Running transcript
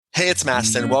Hey, it's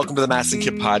Mastin. Welcome to the Mastin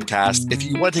Kit podcast. If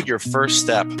you want to take your first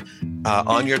step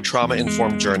on your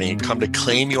trauma-informed journey, come to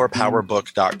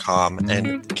claimyourpowerbook.com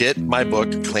and get my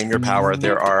book, Claim Your Power.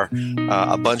 There are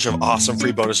a bunch of awesome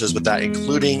free bonuses with that,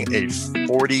 including a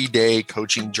 40-day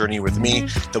coaching journey with me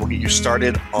that will get you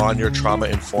started on your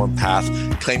trauma-informed path.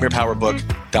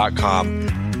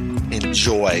 claimyourpowerbook.com.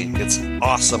 Enjoy. It's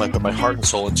awesome. I put my heart and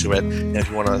soul into it. And if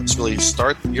you want to really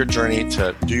start your journey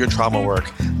to do your trauma work,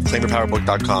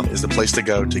 claimyourpowerbook.com is the place to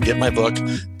go to get my book,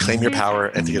 Claim Your Power,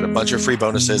 and to get a bunch of free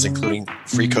bonuses, including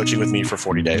free coaching with me for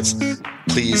 40 days.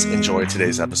 Please enjoy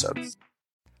today's episode.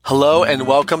 Hello and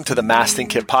welcome to the Mastin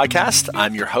Kit podcast.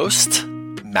 I'm your host,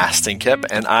 Mastin Kip,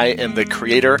 and I am the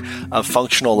creator of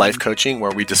Functional Life Coaching,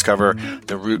 where we discover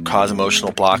the root cause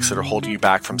emotional blocks that are holding you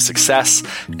back from success.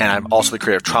 And I'm also the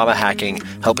creator of Trauma Hacking,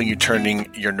 helping you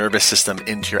turning your nervous system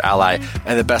into your ally,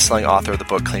 and the best-selling author of the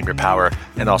book, Claim Your Power,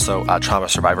 and also a trauma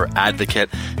survivor advocate.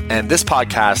 And this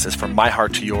podcast is from my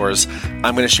heart to yours.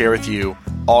 I'm going to share with you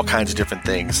all kinds of different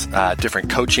things, different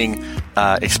coaching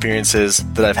experiences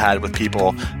that I've had with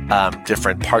people,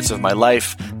 different parts of my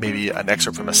life, maybe an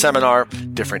excerpt from a seminar,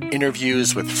 different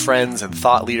interviews with friends and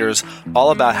thought leaders,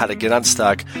 all about how to get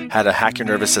unstuck, how to hack your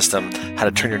nervous system, how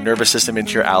to turn your nervous system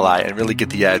into your ally and really get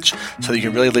the edge so that you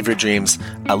can really live your dreams,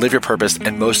 live your purpose,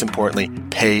 and most importantly,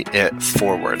 pay it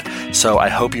forward. So I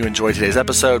hope you enjoyed today's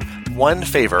episode. One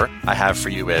favor I have for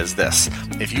you is this.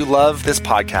 If you love this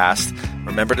podcast,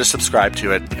 remember to subscribe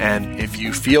to it. And if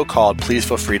you feel called, please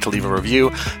feel free to leave a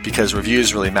review, because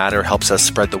reviews really matter, helps us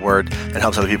spread the word, and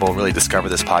helps other people really discover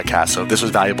this podcast. So if this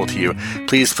was valuable to you,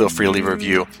 please feel free to leave a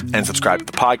review and subscribe to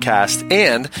the podcast.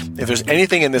 And if there's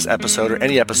anything in this episode or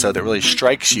any episode that really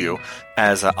strikes you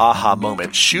as an aha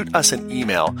moment, shoot us an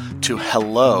email to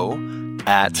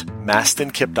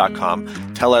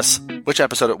hello@mastinkip.com. Tell us which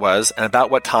episode it was and about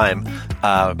what time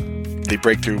the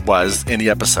breakthrough was in the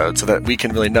episode, so that we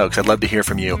can really know, because I'd love to hear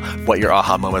from you what your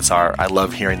aha moments are. I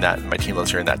love hearing that, and my team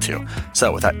loves hearing that too.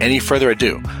 So without any further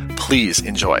ado, please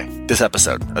enjoy this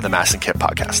episode of the Mastin Kit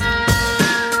podcast.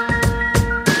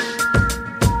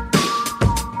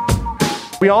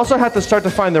 We also have to start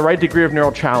to find the right degree of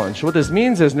neural challenge. What this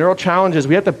means is neural challenge is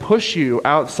we have to push you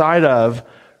outside of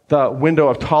the window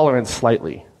of tolerance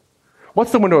slightly.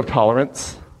 What's the window of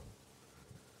tolerance?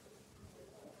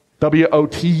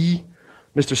 WOT,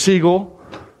 Mr. Siegel,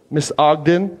 Miss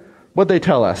Ogden. What'd they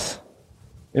tell us?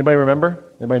 Anybody remember?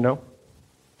 Anybody know?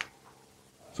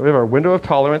 So we have our window of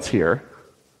tolerance here.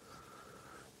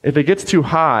 If it gets too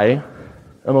high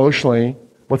emotionally,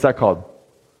 what's that called?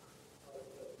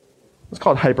 It's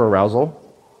called hyperarousal.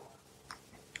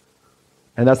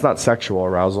 And that's not sexual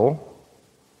arousal,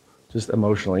 just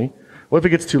emotionally. What if it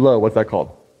gets too low? What's that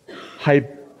called?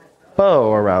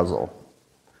 Hypoarousal,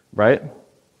 right?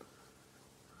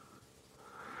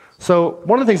 So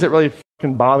one of the things that really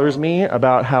fucking bothers me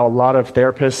about how a lot of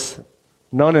therapists,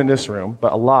 none in this room,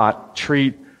 but a lot,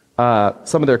 treat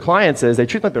some of their clients is they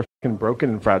treat them like they're fucking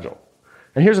broken and fragile.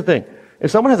 And here's the thing.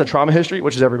 If someone has a trauma history,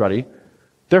 which is everybody,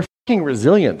 they're fucking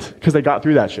resilient because they got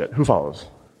through that shit. Who follows?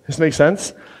 This makes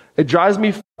sense? It drives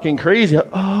me fucking crazy.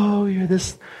 Oh, you're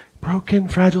this broken,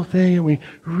 fragile thing, and we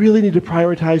really need to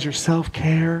prioritize your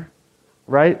self-care,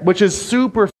 right? Which is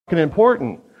super fucking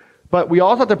important. But we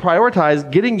also have to prioritize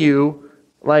getting you,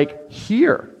 like,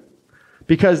 here.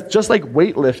 Because just like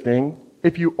weightlifting,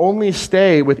 if you only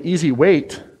stay with easy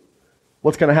weight,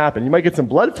 what's going to happen? You might get some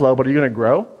blood flow, but are you going to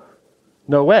grow?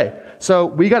 No way. So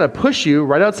we got to push you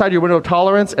right outside your window of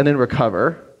tolerance and then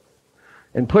recover.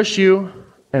 And push you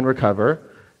and recover.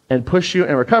 And push you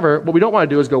and recover. What we don't want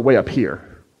to do is go way up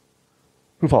here.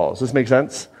 Who follows? Does this make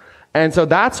sense? And so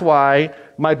that's why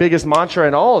my biggest mantra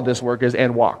in all of this work is,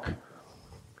 and walk.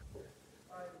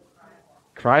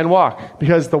 Try and walk,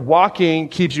 because the walking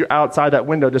keeps you outside that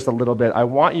window just a little bit. I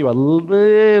want you a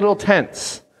little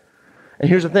tense. And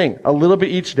here's the thing, a little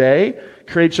bit each day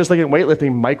creates, just like in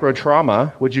weightlifting, micro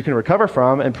trauma, which you can recover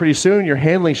from, and pretty soon you're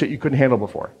handling shit you couldn't handle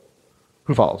before.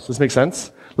 Who follows? Does this make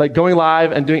sense? Like going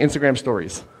live and doing Instagram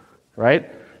stories,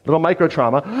 right? Little micro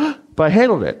trauma, but I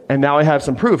handled it. And now I have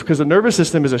some proof, because the nervous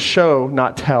system is a show,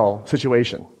 not tell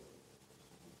situation.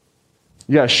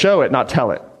 You gotta show it, not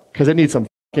tell it, because it needs some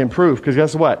proof, because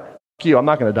guess what? F you, I'm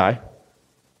not going to die.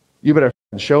 You better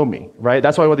show me, right?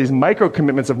 That's why we want these micro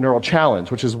commitments of neural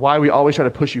challenge, which is why we always try to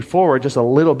push you forward just a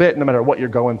little bit, no matter what you're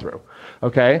going through,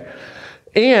 okay?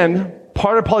 And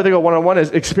part of Polyvagal 101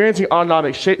 is experiencing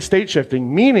autonomic state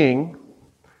shifting, meaning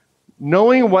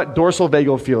knowing what dorsal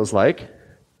vagal feels like,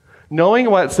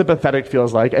 knowing what sympathetic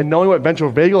feels like, and knowing what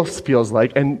ventral vagal feels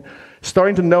like, and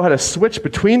starting to know how to switch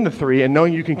between the three and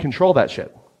knowing you can control that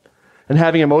shit. and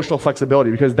having emotional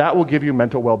flexibility, because that will give you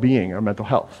mental well-being or mental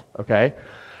health, okay?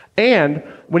 And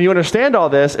when you understand all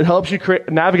this, it helps you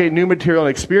navigate new material and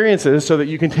experiences so that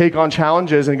you can take on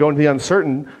challenges and go into the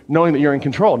uncertain, knowing that you're in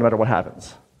control no matter what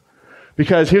happens.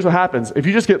 Because here's what happens. If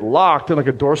you just get locked in like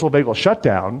a dorsal vagal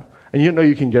shutdown, and you don't know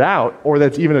you can get out, or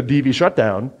that's even a DV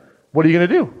shutdown, what are you going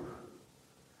to do?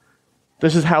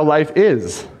 This is how life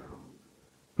is.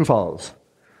 Who follows?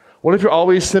 What if you're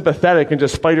always sympathetic and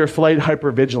just fight or flight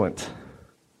hypervigilant?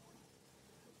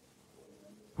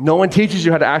 No one teaches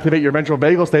you how to activate your ventral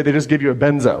vagal state, they just give you a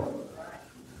benzo.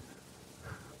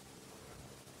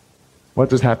 What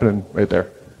just happened right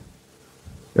there?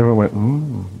 Everyone went,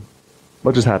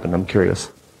 What just happened? I'm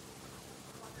curious.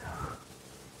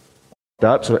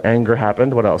 Up, so anger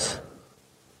happened. What else?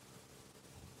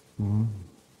 Is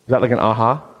that like an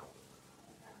aha?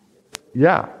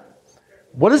 Yeah.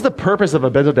 What is the purpose of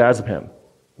a benzodiazepine?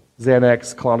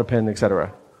 Xanax, Klonopin,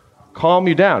 etc. Calm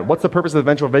you down. What's the purpose of the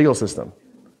ventral vagal system?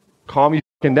 Calm you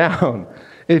fucking down.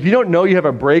 If you don't know you have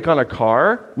a brake on a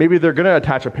car, maybe they're going to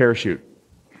attach a parachute.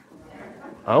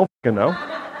 I don't fucking know.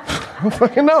 I don't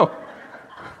fucking know.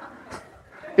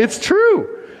 It's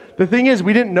true. The thing is,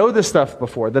 we didn't know this stuff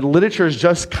before. The literature is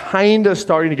just kind of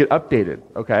starting to get updated,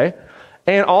 okay?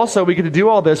 And also, we get to do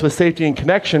all this with safety and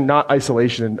connection, not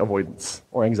isolation and avoidance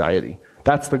or anxiety.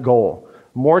 That's the goal.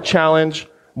 More challenge,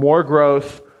 more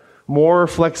growth, more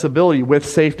flexibility with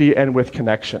safety and with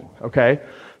connection, okay?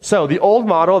 So the old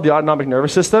model of the autonomic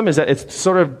nervous system is that it's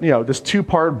sort of, this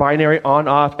two-part binary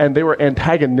on-off, and they were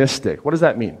antagonistic. What does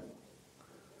that mean?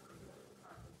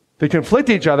 They conflict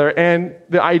each other, and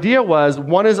the idea was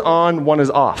one is on, one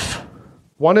is off.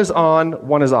 One is on,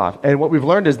 one is off. And what we've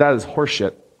learned is that is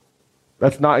horseshit.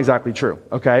 That's not exactly true,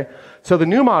 okay? So the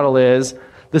new model is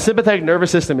the sympathetic nervous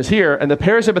system is here, and the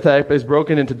parasympathetic is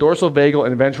broken into dorsal vagal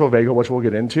and ventral vagal, which we'll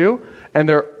get into, and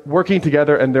they're working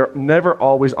together, and they're never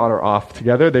always on or off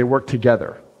together. They work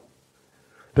together.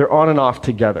 They're on and off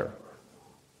together.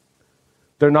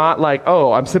 They're not like,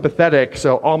 oh, I'm sympathetic,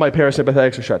 so all my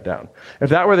parasympathetics are shut down.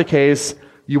 If that were the case,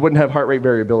 you wouldn't have heart rate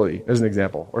variability, as an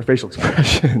example, or facial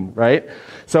expression, right?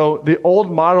 So the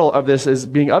old model of this is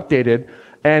being updated,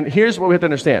 and here's what we have to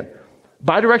understand.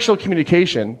 Bidirectional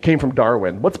communication came from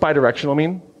Darwin. What's bidirectional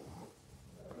mean?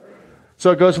 So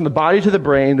it goes from the body to the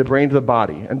brain to the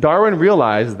body. And Darwin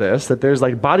realized this, that there's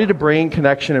like body-to-brain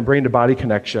connection and brain-to-body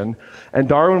connection, and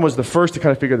Darwin was the first to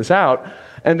kind of figure this out.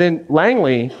 And then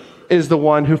Langley is the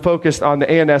one who focused on the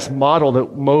ANS model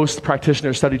that most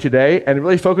practitioners study today and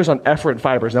really focused on efferent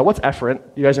fibers. Now, what's efferent?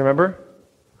 You guys remember?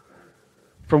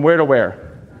 From where to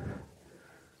where?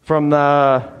 From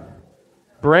the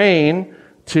brain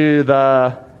to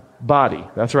the body.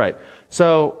 That's right.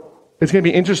 So it's going to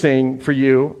be interesting for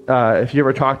you if you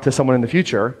ever talk to someone in the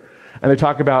future and they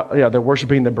talk about, they're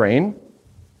worshiping the brain.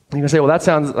 You can say, well, that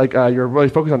sounds like you're really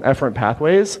focused on efferent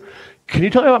pathways. Can you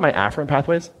tell me about my afferent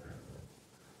pathways?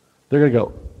 They're going to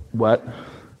go, what?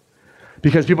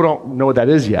 Because people don't know what that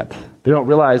is yet. They don't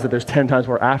realize that there's 10 times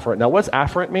more afferent. Now, what's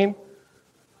afferent mean?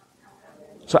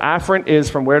 So afferent is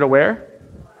from where to where?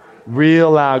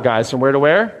 Real loud, guys. From where to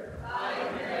where?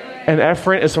 And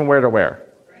efferent is from where to where?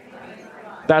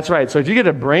 That's right. So if you get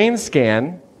a brain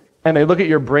scan and they look at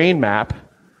your brain map,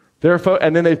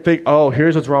 and then they think, oh,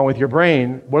 here's what's wrong with your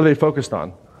brain, what are they focused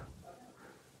on?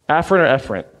 Afferent or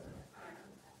efferent?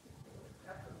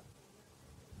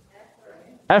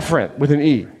 Efferent with an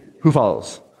E. Who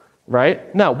follows?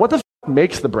 Right? Now, what the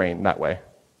makes the brain that way?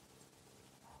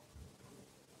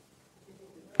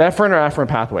 Efferent or afferent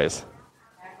pathways?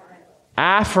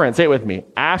 Afferent. Say it with me.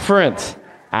 Afferent.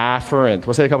 Afferent.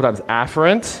 We'll say it a couple times.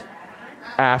 Afferent.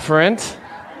 Afferent.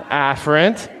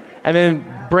 Afferent. And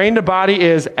then brain to body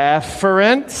is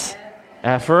efferent.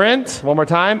 Efferent. One more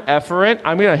time. Efferent.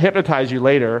 I'm going to hypnotize you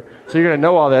later, so you're going to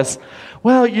know all this.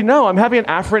 Well, I'm having an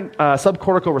afferent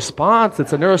subcortical response.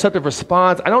 It's a neuroreceptive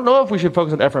response. I don't know if we should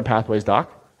focus on efferent pathways,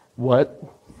 doc. What?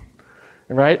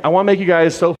 Right? I want to make you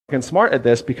guys so fucking smart at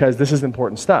this because this is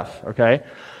important stuff, okay?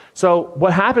 So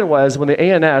what happened was when the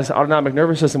ANS, autonomic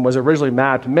nervous system, was originally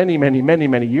mapped many, many, many,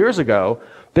 many years ago,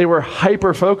 they were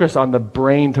hyper-focused on the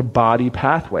brain-to-body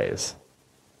pathways,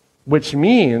 which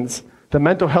means the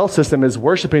mental health system is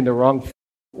worshiping the wrong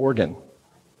organ.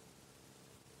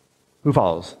 Who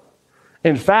follows?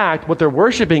 In fact, what they're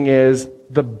worshiping is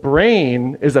the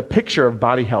brain is a picture of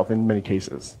body health in many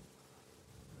cases.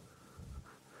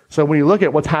 So when you look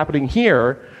at what's happening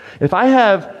here, if I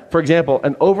have, for example,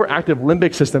 an overactive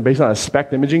limbic system based on a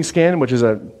SPECT imaging scan, which is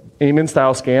an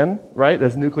Amen-style scan, right?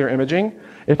 That's nuclear imaging.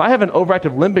 If I have an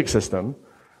overactive limbic system,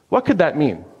 what could that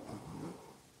mean?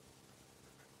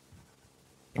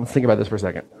 Let's think about this for a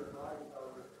second.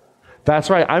 That's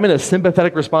right. I'm in a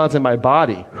sympathetic response in my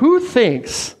body. Who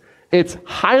thinks it's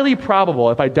highly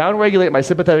probable if I downregulate my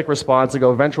sympathetic response and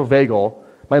go ventral vagal,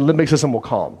 my limbic system will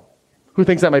calm? Who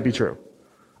thinks that might be true?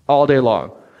 All day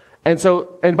long. And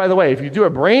by the way, if you do a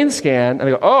brain scan and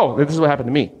they go, oh, this is what happened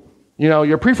to me.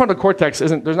 Your prefrontal cortex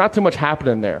there's not too much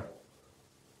happening there.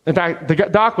 In fact, the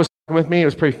doc was with me. It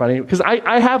was pretty funny because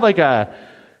I have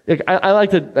I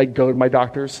like to go to my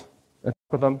doctors and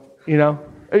with them,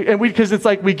 and because it's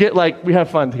we have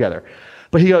fun together.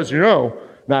 But he goes,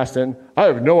 Mastin, I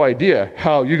have no idea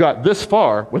how you got this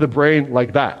far with a brain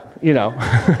like that.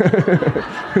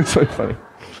 It's really funny.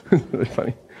 It's really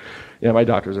funny. Yeah, my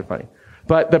doctors are funny.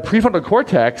 But the prefrontal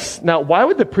cortex, now why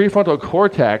would the prefrontal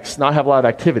cortex not have a lot of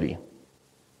activity?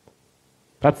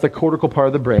 That's the cortical part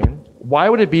of the brain. Why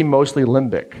would it be mostly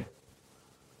limbic?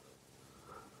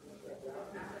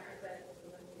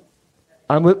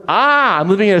 I'm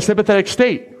living in a sympathetic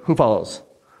state. Who follows?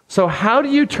 So how do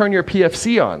you turn your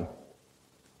PFC on?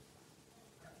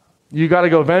 You got to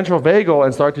go ventral vagal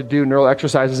and start to do neural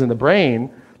exercises in the brain,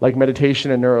 like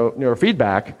meditation and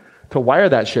neurofeedback, to wire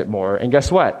that shit more. And guess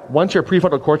what? Once your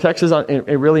prefrontal cortex is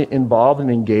really involved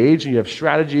and engaged, and you have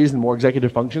strategies and more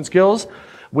executive function skills,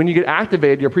 when you get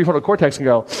activated, your prefrontal cortex can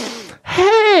go,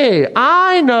 hey,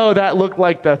 I know that looked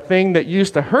like the thing that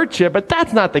used to hurt you, but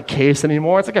that's not the case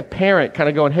anymore. It's like a parent kind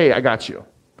of going, hey, I got you.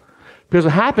 Because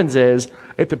what happens is,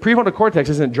 if the prefrontal cortex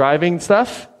isn't driving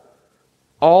stuff,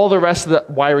 all the rest of the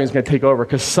wiring is going to take over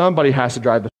because somebody has to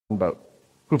drive the boat.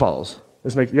 Who follows?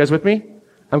 You guys with me?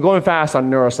 I'm going fast on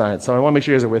neuroscience, so I want to make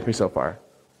sure you guys are with me so far.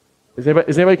 Is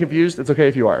anybody confused? It's okay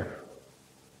if you are.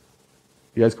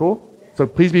 You guys cool? So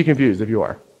please be confused if you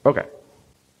are. Okay.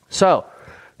 So,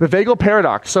 the vagal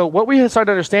paradox. So what we started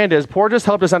to understand is, Porges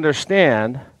helped us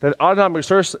understand that autonomic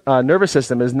nervous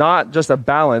system is not just a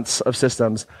balance of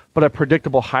systems, but a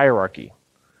predictable hierarchy.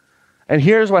 And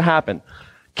here's what happened.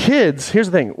 Kids, here's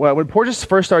the thing. When Porges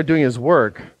first started doing his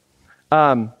work,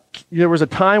 there was a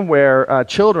time where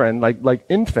children, like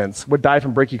infants, would die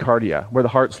from bradycardia, where the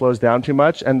heart slows down too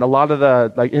much. And a lot of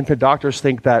the infant doctors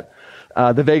think that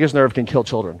the vagus nerve can kill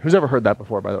children. Who's ever heard that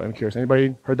before, by the way? I'm curious.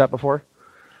 Anybody heard that before?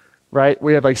 Right?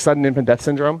 We have sudden infant death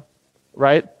syndrome,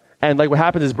 right? And what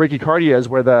happens is bradycardia is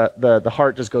where the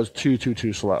heart just goes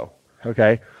too slow,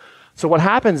 okay? So what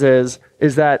happens is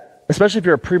that, especially if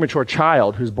you're a premature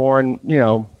child who's born,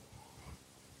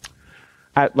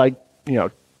 at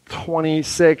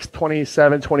 26,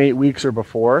 27, 28 weeks or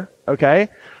before, okay?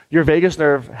 Your vagus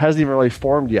nerve hasn't even really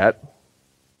formed yet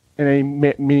in any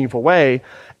meaningful way,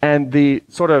 and the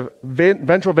sort of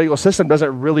ventral vagal system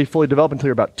doesn't really fully develop until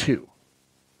you're about 2,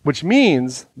 which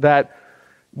means that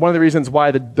one of the reasons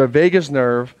why the vagus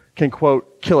nerve can,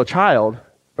 quote, kill a child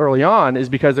early on is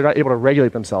because they're not able to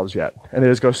regulate themselves yet, and they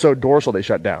just go so dorsal they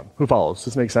shut down. Who follows? Does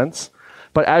this make sense?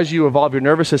 But as you evolve your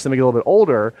nervous system and get a little bit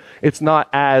older, it's not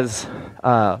as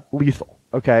lethal,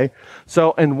 okay?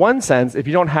 So in one sense, if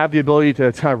you don't have the ability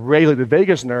to kind of regulate the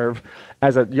vagus nerve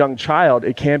as a young child,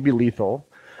 it can be lethal.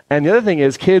 And the other thing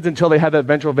is, kids, until they have that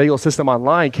ventral vagal system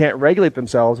online, can't regulate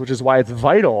themselves, which is why it's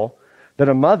vital that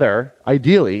a mother,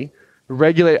 ideally,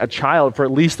 regulate a child for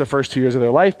at least the first 2 years of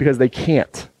their life, because they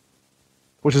can't,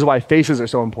 which is why faces are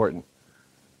so important.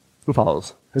 Who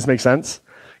follows? Does this make sense?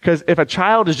 Because if a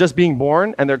child is just being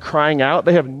born and they're crying out,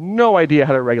 they have no idea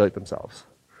how to regulate themselves.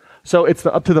 So it's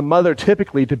up to the mother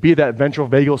typically to be that ventral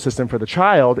vagal system for the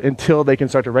child until they can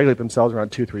start to regulate themselves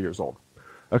around 2-3 years old.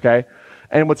 Okay?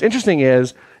 And what's interesting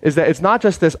is that it's not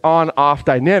just this on-off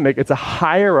dynamic, it's a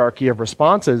hierarchy of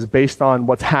responses based on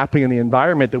what's happening in the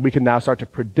environment that we can now start to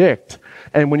predict.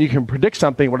 And when you can predict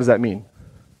something, what does that mean?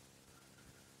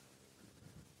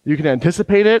 You can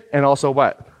anticipate it, and also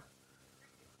what?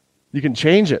 You can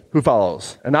change it. Who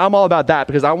follows? And I'm all about that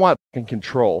because I want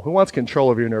control. Who wants control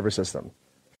over your nervous system?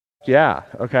 Yeah,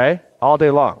 okay? All day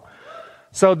long.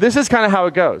 So this is kind of how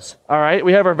it goes, all right?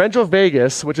 We have our ventral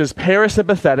vagus, which is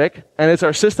parasympathetic, and it's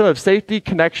our system of safety,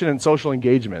 connection, and social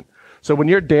engagement. So when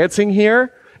you're dancing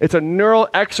here, it's a neural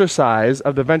exercise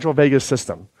of the ventral vagus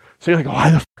system. So you're like,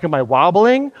 why the fuck am I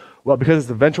wobbling? Well, because it's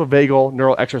the ventral vagal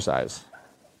neural exercise.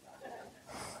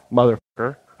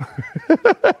 Motherfucker.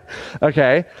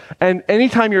 Okay? And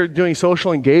anytime you're doing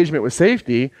social engagement with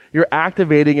safety, you're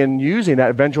activating and using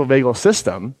that ventral vagal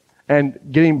system and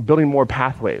building more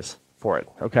pathways for it,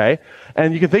 okay?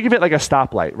 And you can think of it like a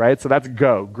stoplight, right? So that's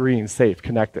go, green, safe,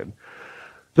 connected.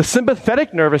 The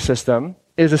sympathetic nervous system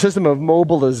is a system of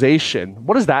mobilization.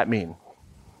 What does that mean?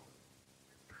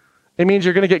 It means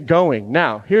you're going to get going.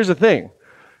 Now, here's the thing.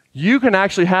 You can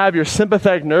actually have your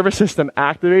sympathetic nervous system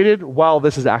activated while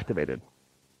this is activated.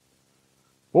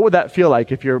 What would that feel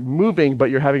like if you're moving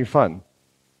but you're having fun?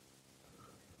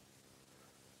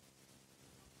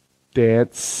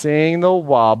 Dancing the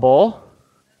wobble.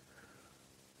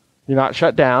 You're not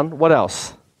shut down. What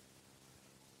else?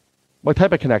 What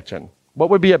type of connection? What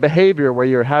would be a behavior where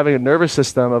you're having a nervous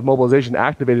system of mobilization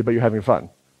activated, but you're having fun?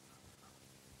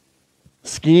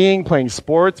 Skiing, playing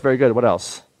sports, very good. What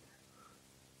else?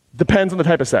 Depends on the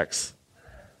type of sex.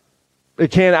 It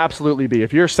can absolutely be.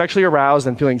 If you're sexually aroused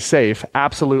and feeling safe,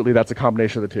 absolutely that's a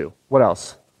combination of the two. What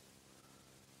else?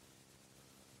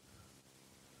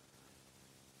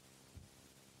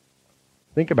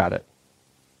 Think about it.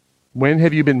 When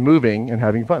have you been moving and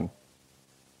having fun?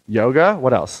 Yoga?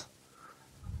 What else?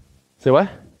 Say what?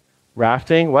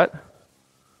 Rafting? What?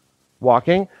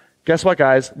 Walking? Guess what,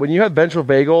 guys? When you have ventral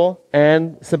vagal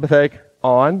and sympathetic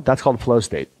on, that's called flow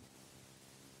state.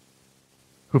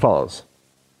 Who follows?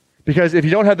 Because if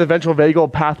you don't have the ventral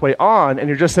vagal pathway on and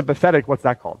you're just sympathetic, what's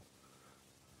that called?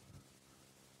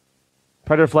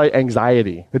 Predator flight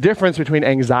anxiety. The difference between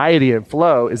anxiety and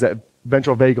flow is that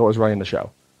ventral vagal is running the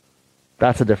show.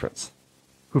 That's the difference.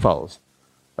 Who follows?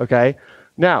 Okay?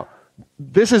 Now,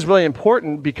 this is really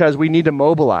important because we need to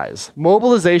mobilize.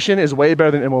 Mobilization is way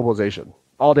better than immobilization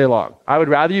all day long. I would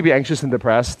rather you be anxious than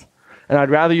depressed, and I'd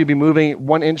rather you be moving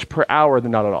 1 inch per hour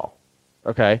than not at all.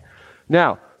 Okay?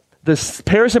 Now, the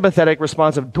parasympathetic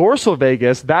responsive dorsal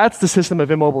vagus, that's the system of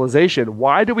immobilization.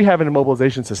 Why do we have an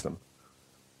immobilization system?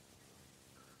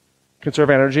 Conserve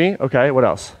energy. Okay, what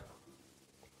else?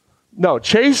 No,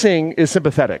 chasing is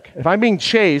sympathetic. If I'm being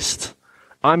chased,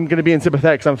 I'm going to be in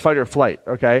sympathetic because I'm fight or flight,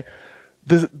 okay?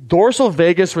 The dorsal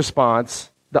vagus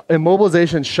response, the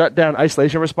immobilization, shutdown,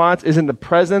 isolation response is in the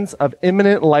presence of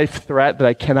imminent life threat that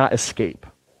I cannot escape.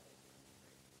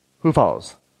 Who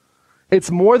follows? It's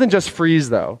more than just freeze,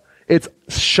 though. It's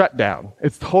shutdown.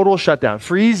 It's total shutdown.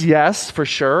 Freeze, yes, for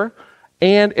sure.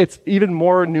 And it's even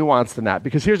more nuanced than that.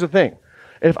 Because here's the thing.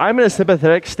 If I'm in a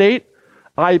sympathetic state,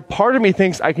 part of me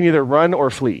thinks I can either run or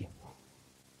flee.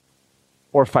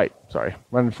 Or fight. Sorry.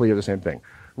 Run and flee are the same thing.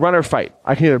 Run or fight.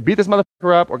 I can either beat this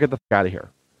motherfucker up or get the fuck out of here.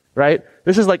 Right?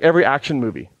 This is like every action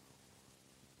movie.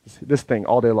 This thing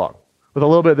all day long. With a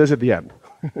little bit of this at the end.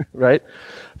 Right?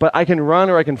 But I can run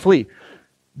or I can flee.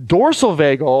 Dorsal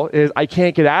vagal is I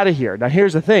can't get out of here. Now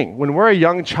here's the thing. When we're a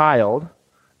young child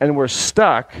and we're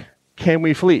stuck, can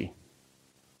we flee?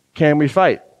 Can we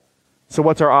fight? So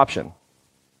what's our option?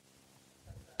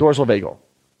 Dorsal vagal.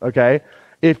 Okay?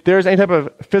 If there's any type of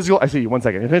physical, I see you, 1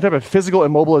 second. If any type of physical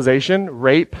immobilization,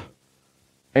 rape,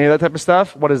 any of that type of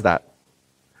stuff, what is that?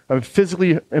 I'm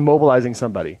physically immobilizing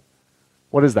somebody.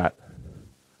 What is that?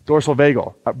 Dorsal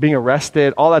vagal. Being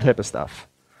arrested, all that type of stuff.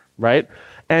 Right?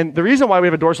 And the reason why we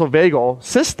have a dorsal vagal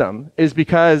system is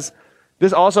because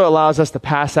this also allows us to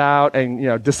pass out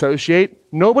and dissociate.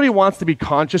 Nobody wants to be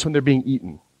conscious when they're being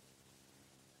eaten.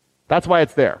 That's why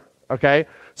it's there. Okay?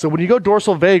 So when you go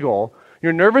dorsal vagal,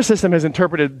 your nervous system has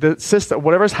interpreted the system,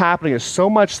 whatever's happening is so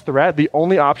much threat, the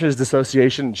only option is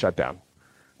dissociation and shutdown.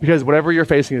 Because whatever you're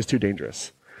facing is too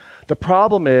dangerous. The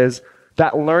problem is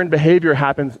that learned behavior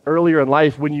happens earlier in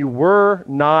life when you were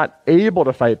not able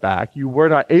to fight back, you were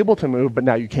not able to move, but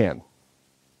now you can.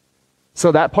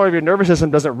 So that part of your nervous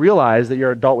system doesn't realize that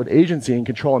you're an adult with agency and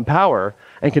control and power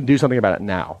and can do something about it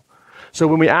now. So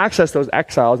when we access those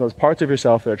exiles, those parts of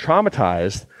yourself that are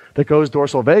traumatized, that goes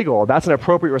dorsal vagal, that's an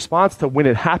appropriate response to when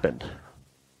it happened.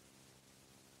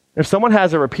 If someone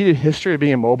has a repeated history of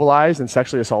being immobilized and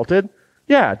sexually assaulted,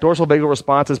 yeah, dorsal vagal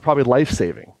response is probably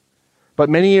life-saving. But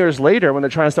many years later, when they're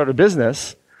trying to start a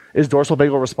business, is dorsal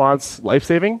vagal response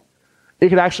life-saving? It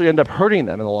could actually end up hurting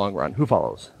them in the long run. Who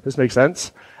follows? This makes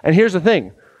sense? And here's the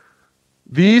thing.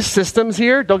 These systems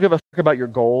here don't give a fuck about your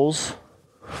goals.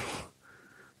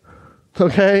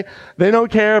 Okay? They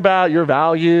don't care about your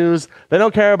values. They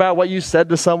don't care about what you said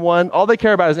to someone. All they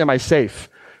care about is, am I safe?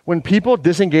 When people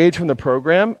disengage from the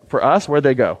program, for us, where'd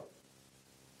they go?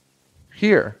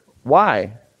 Here.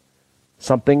 Why?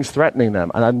 Something's threatening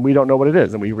them, and we don't know what it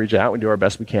is, and we reach out and do our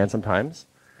best we can sometimes.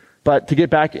 But to get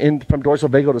back in from dorsal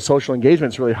vagal to social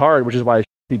engagement is really hard, which is why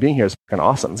being here is fucking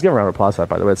awesome. Let's give a round of applause for that,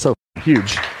 by the way. It's so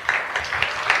huge.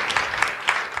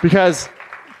 Because,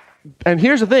 and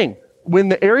here's the thing, when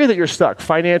the area that you're stuck,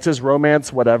 finances,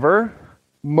 romance, whatever,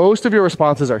 most of your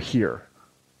responses are here.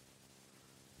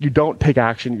 You don't take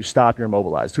action, you stop, you're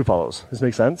immobilized. Who follows? Does this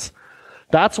make sense?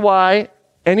 That's why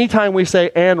anytime we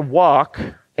say, and walk,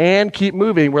 and keep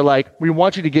moving, we're like, we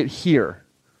want you to get here,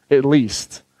 at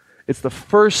least. It's the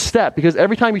first step, because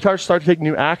every time you start to take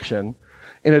new action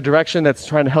in a direction that's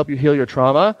trying to help you heal your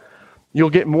trauma,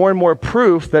 you'll get more and more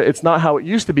proof that it's not how it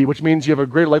used to be, which means you have a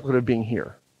greater likelihood of being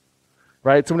here.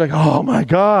 Right? So we're like, oh my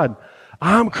God,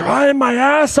 I'm crying my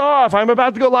ass off. I'm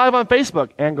about to go live on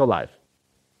Facebook, and go live.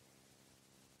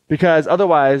 because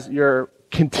otherwise you're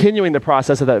continuing the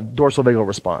process of that dorsal vagal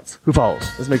response. Who follows?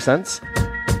 Does this make sense?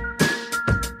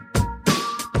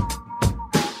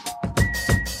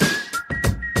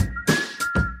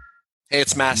 Hey,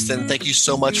 it's Mastin. Thank you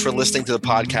so much for listening to the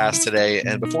podcast today.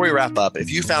 And before we wrap up, if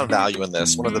you found value in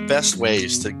this, one of the best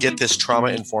ways to get this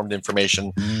trauma-informed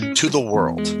information to the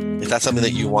world, if that's something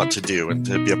that you want to do and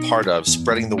to be a part of,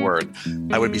 spreading the word,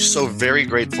 I would be so very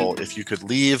grateful if you could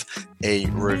leave a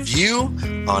review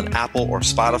on Apple or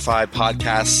Spotify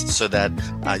podcasts so that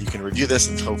you can review this,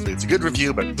 and hopefully it's a good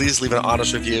review, but please leave an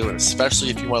honest review. And especially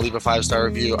if you want to leave a 5-star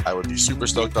review, I would be super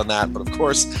stoked on that. But of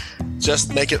course,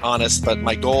 just make it honest. But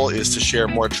my goal is to share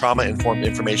more trauma-informed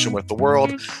information with the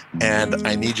world, and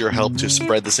I need your help to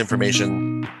spread this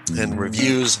information, and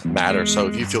reviews matter. So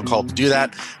if you feel called to do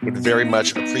that, would very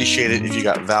much appreciate it. If you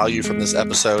got value from this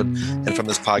episode and from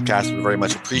this podcast, would very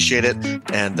much appreciate it.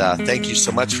 And thank you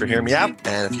so much for hearing me out.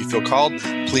 And if you feel called,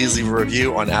 please leave a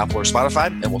review on Apple or Spotify,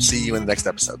 and we'll see you in the next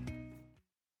episode.